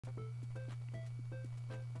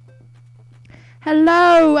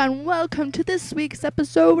Hello and welcome to this week's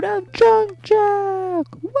episode of JunkJack.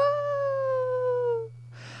 Whoa!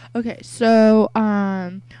 Okay, so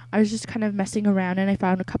I was just kind of messing around and I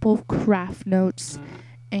found a couple of craft notes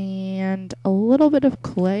and a little bit of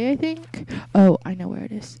clay, I think. Oh, I know where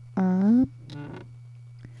it is. Not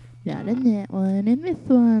in that one, in this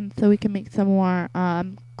one. So we can make some more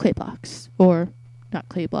clay blocks, or not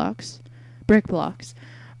clay blocks, brick blocks.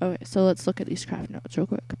 Okay, so let's look at these craft notes real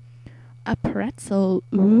quick. A pretzel.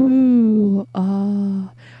 Ooh.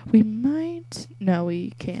 We might. No,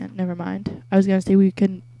 we can't. Never mind. I was going to say we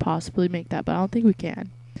can possibly make that, but I don't think we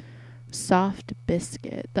can. Soft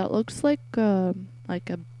biscuit. That looks like a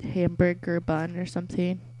hamburger bun or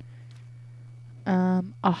something. A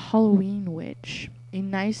Halloween witch. A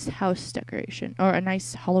nice house decoration. Or a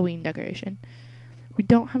nice Halloween decoration. We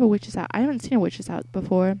don't have a witch's hat. I haven't seen a witch's hat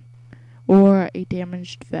before. Or a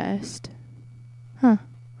damaged vest. Huh.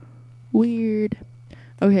 Weird.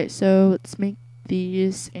 Okay, so let's make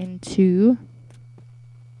these into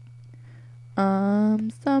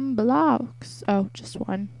some blocks. Oh, just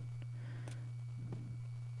one.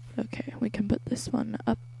 Okay, we can put this one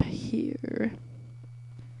up here.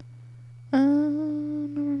 We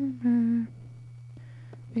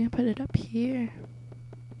can put it up here.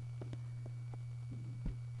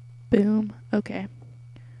 Boom. Okay.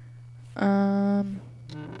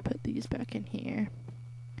 Put these back in here.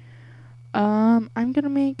 I'm gonna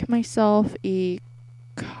make myself a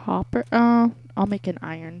copper, I'll make an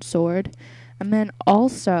iron sword. And then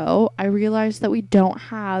also, I realized that we don't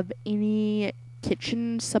have any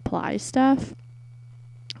kitchen supply stuff.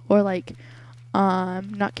 Or like,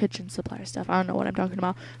 not kitchen supply stuff, I don't know what I'm talking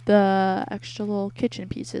about. The extra little kitchen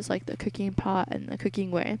pieces, like the cooking pot and the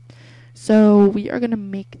cooking ware. So we are gonna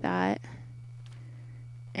make that.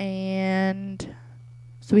 And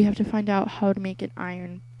so we have to find out how to make an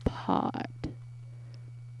iron pot.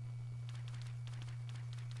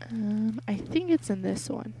 I think it's in this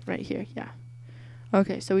one right here. Yeah.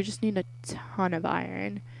 Okay, so we just need a ton of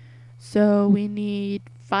iron. So we need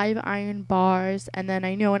 5 iron bars, and then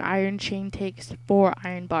I know an iron chain takes 4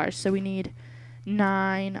 iron bars, so we need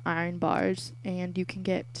 9 iron bars, and you can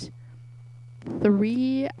get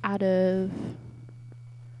 3 out of.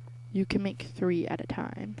 You can make 3 at a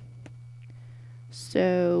time.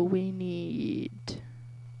 So we need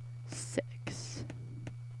 6.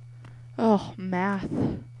 Oh, math.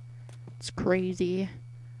 It's crazy.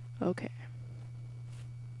 Okay.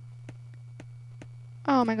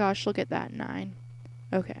 Oh my gosh, look at that, 9.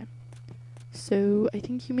 Okay. So I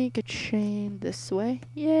think you make a chain this way.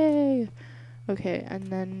 Yay! Okay,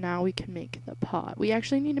 and then now we can make the pot. We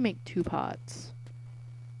actually need to make 2 pots.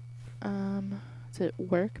 Is it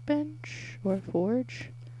workbench or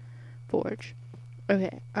forge? Forge.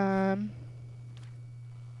 Okay,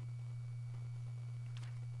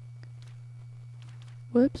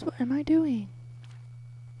 whoops, what am I doing?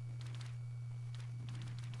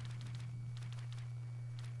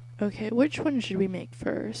 Okay, which one should we make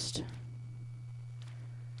first?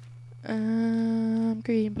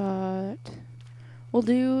 Green pot. We'll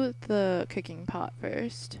do the cooking pot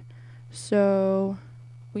first. So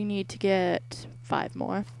we need to get 5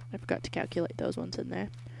 more. I forgot to calculate those ones in there.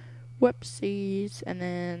 Whoopsies. And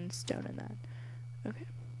then stone in that. Okay.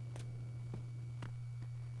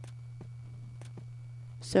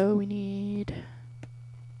 So we need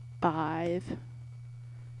 5.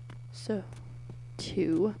 So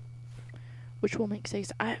 2. Which will make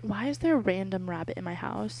 6. Why is there a random rabbit in my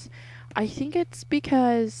house? I think it's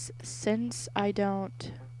because since I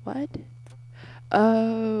don't... What?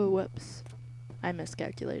 Oh, whoops. I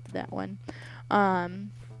miscalculated that one.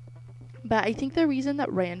 But I think the reason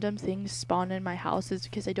that random things spawn in my house is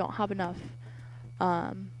because I don't have enough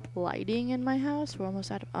lighting in my house. We're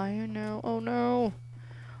almost out of iron now. Oh no.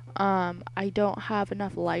 I don't have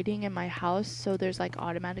enough lighting in my house, so there's like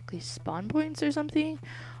automatically spawn points or something.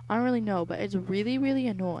 I don't really know, but it's really, really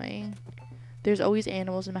annoying. There's always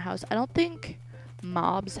animals in my house. I don't think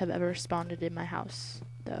mobs have ever spawned in my house,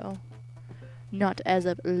 though. Not as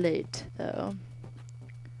of late, though.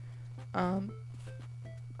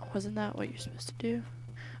 Wasn't that what you're supposed to do?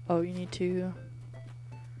 Oh, you need to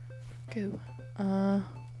go,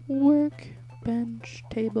 workbench,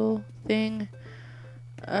 table, thing.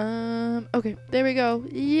 Okay, there we go.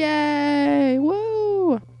 Yay!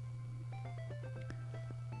 Woo!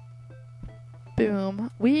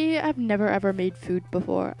 Boom. We have never ever made food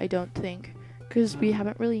before, I don't think. Because we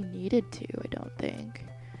haven't really needed to, I don't think.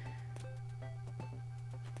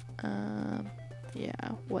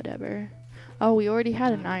 Yeah, whatever. Oh, we already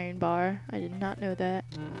had an iron bar. I did not know that.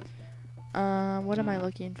 What am I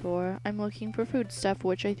looking for? I'm looking for food stuff,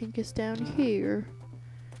 which I think is down here.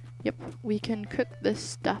 Yep, we can cook this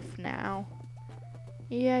stuff now.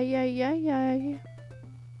 Yeah.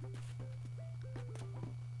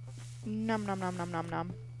 Nom nom nom nom nom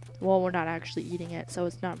nom. Well, we're not actually eating it, so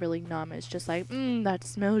it's not really numb. It's just like, that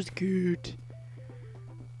smells good.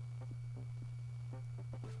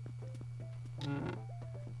 So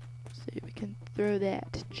we can throw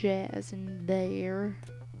that jazz in there.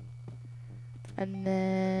 And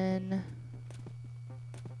then,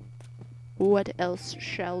 what else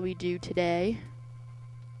shall we do today?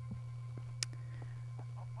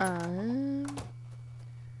 Oh,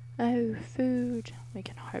 food. We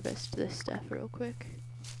can harvest this stuff real quick.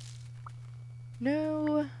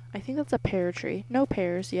 No, I think that's a pear tree. No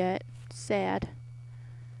pears yet. Sad.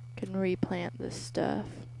 Can replant this stuff.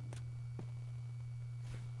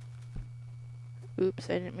 Oops,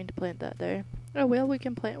 I didn't mean to plant that there. Oh, well, we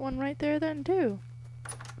can plant one right there then, too.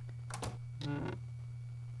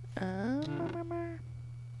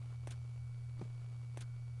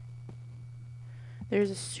 There's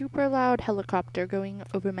a super loud helicopter going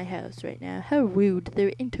over my house right now. How rude.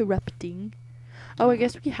 They're interrupting. Oh, I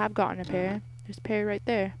guess we have gotten a pear. There's a pear right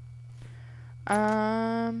there.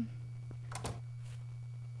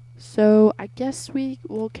 So I guess we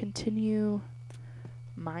will continue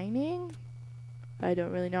mining. I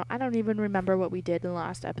don't really know. I don't even remember what we did in the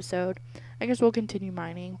last episode. I guess we'll continue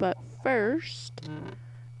mining, but first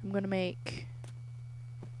I'm gonna make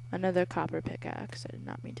another copper pickaxe. I did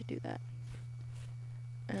not mean to do that.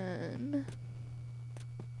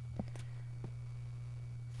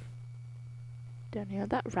 Down here,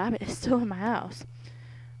 that rabbit is still in my house.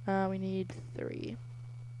 We need 3.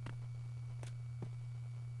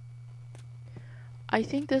 I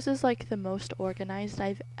think this is like the most organized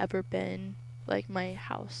I've ever been, like my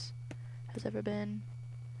house has ever been.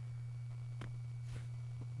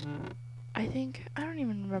 I don't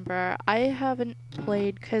even remember. I haven't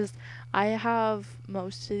played because I have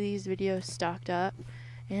most of these videos stocked up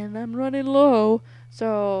and I'm running low,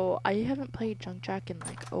 so I haven't played JunkJack in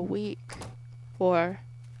like a week. Or,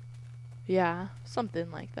 yeah, something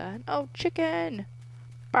like that. Oh, chicken!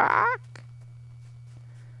 Bark!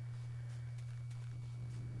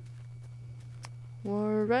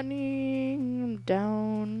 We're running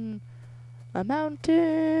down a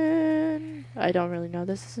mountain. I don't really know.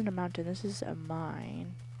 This isn't a mountain. This is a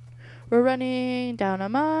mine. We're running down a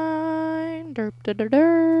mine. Derp, derp, derp,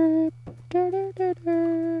 derp. Derp, derp, derp,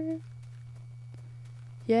 derp.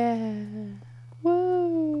 Yeah.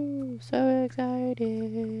 Whoa, so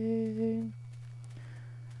exciting.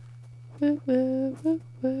 Woo, woo, woo,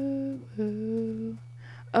 woo, woo.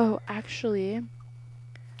 Oh, actually,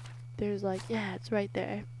 there's like, yeah, it's right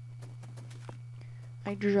there.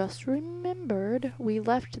 I just remembered we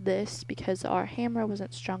left this because our hammer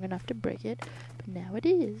wasn't strong enough to break it, but now it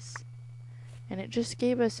is. And it just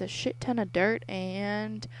gave us a shit ton of dirt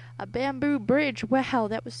and a bamboo bridge. Wow,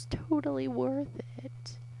 that was totally worth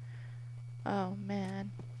it. Oh, man.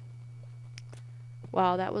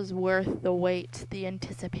 Wow, that was worth the wait, the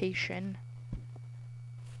anticipation.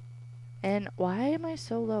 And why am I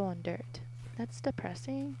so low on dirt? That's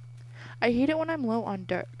depressing. I hate it when I'm low on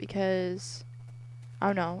dirt because, I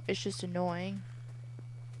don't know, it's just annoying.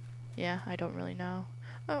 Yeah, I don't really know.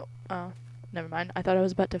 Oh, never mind. I thought I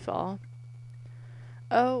was about to fall.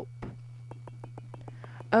 Oh,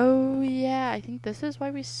 yeah, I think this is why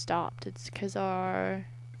we stopped. It's because our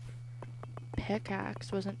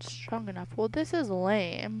pickaxe wasn't strong enough. Well, this is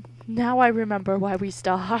lame. Now I remember why we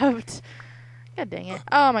stopped. God dang it.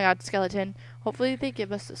 Oh my god, skeleton. Hopefully they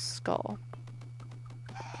give us a skull.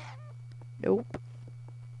 Nope.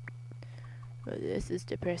 Well, this is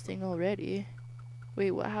depressing already.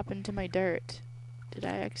 Wait, what happened to my dirt? Did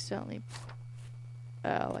I accidentally...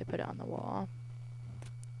 Oh, I put it on the wall.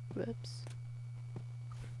 Whoops.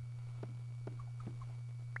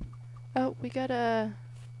 Oh, we got a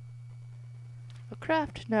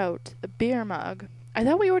craft note. A beer mug. I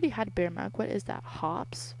thought we already had a beer mug. What is that?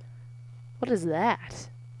 Hops? What is that?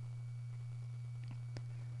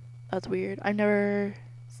 That's weird. I've never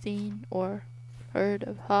seen or heard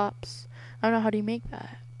of hops. I don't know, how do you make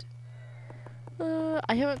that?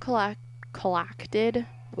 I haven't collected.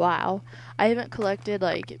 Wow. I haven't collected,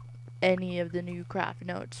 like, any of the new craft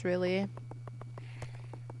notes, really.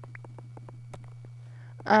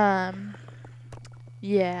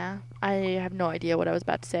 Yeah. I have no idea what I was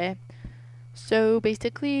about to say. So,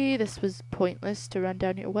 basically, this was pointless to run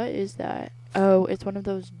down here. What is that? Oh, it's one of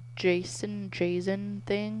those Jason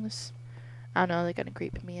things. I don't know, they're gonna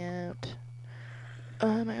creep me out.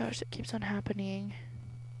 Oh my gosh, it keeps on happening.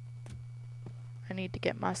 I need to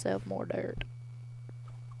get myself more dirt.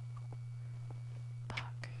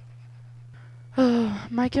 Fuck.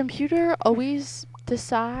 My computer always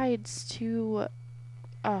decides to...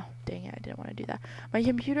 Oh, dang it, I didn't want to do that. My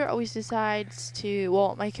computer always decides to...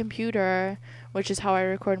 Well, my computer, which is how I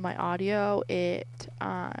record my audio, it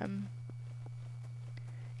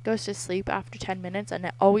goes to sleep after 10 minutes, and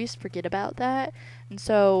I always forget about that. And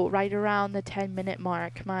so right around the 10-minute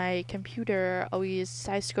mark, my computer always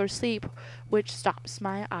decides to go to sleep, which stops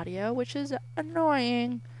my audio, which is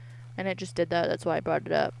annoying. And it just did that. That's why I brought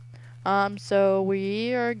it up. So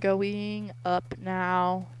we are going up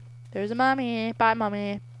now. There's a mommy. Bye,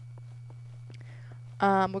 mommy.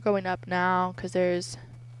 We're going up now because there's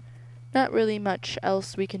not really much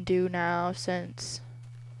else we can do now since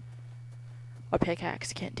our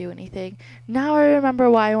pickaxe can't do anything. Now I remember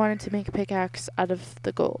why I wanted to make a pickaxe out of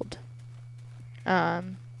the gold.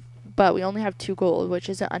 But we only have 2 gold, which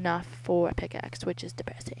isn't enough for a pickaxe, which is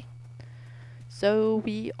depressing. So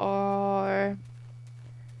we are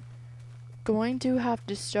going to have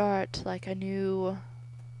to start like a new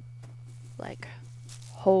like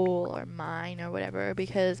hole or mine or whatever,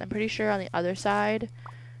 because I'm pretty sure on the other side,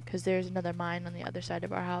 because there's another mine on the other side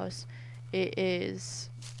of our house, it is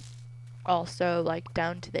also like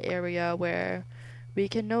down to the area where we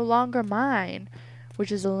can no longer mine,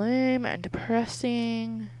 which is lame and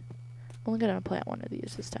depressing. I'm only gonna plant one of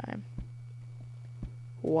these this time.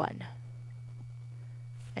 One.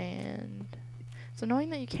 And it's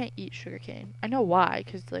annoying that you can't eat sugarcane. I know why,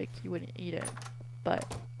 because like you wouldn't eat it,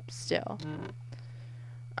 but still.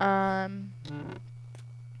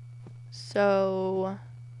 So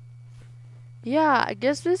yeah, I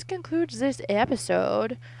guess this concludes this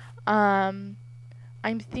episode. I'm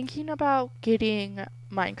thinking about getting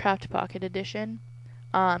Minecraft Pocket Edition.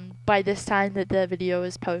 By this time that the video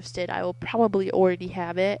is posted, I will probably already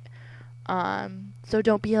have it. So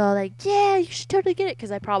don't be all like, yeah, you should totally get it,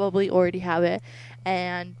 because I probably already have it,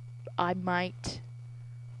 and I might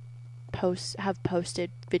have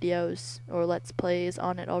posted videos or let's plays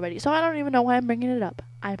on it already. So I don't even know why I'm bringing it up.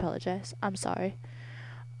 I apologize. I'm sorry.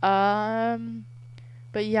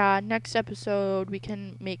 But yeah, next episode we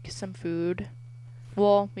can make some food.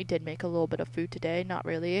 Well, we did make a little bit of food today, not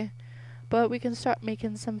really. But we can start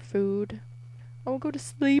making some food. I'll go to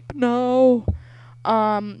sleep now.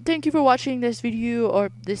 Thank you for watching this video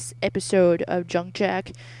or this episode of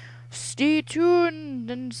JunkJack. Stay tuned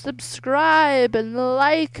and subscribe and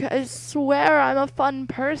like. I swear I'm a fun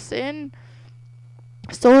person.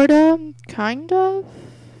 Sorta, kind of.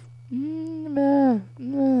 Yeah.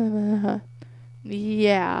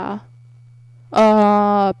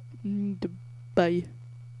 Bye.